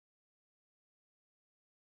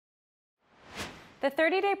The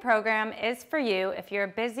 30-day program is for you if you're a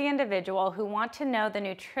busy individual who want to know the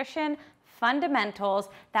nutrition fundamentals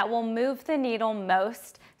that will move the needle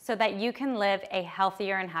most so that you can live a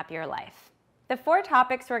healthier and happier life. The 4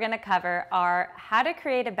 topics we're going to cover are how to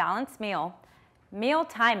create a balanced meal, meal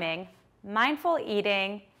timing, mindful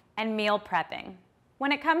eating, and meal prepping.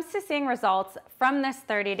 When it comes to seeing results from this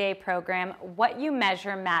 30-day program, what you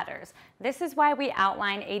measure matters. This is why we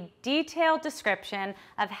outline a detailed description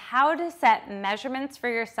of how to set measurements for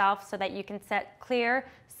yourself so that you can set clear,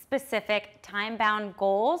 specific, time-bound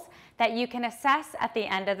goals that you can assess at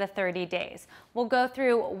the end of the 30 days. We'll go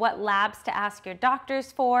through what labs to ask your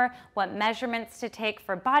doctors for, what measurements to take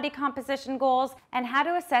for body composition goals, and how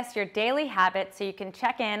to assess your daily habits so you can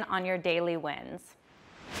check in on your daily wins.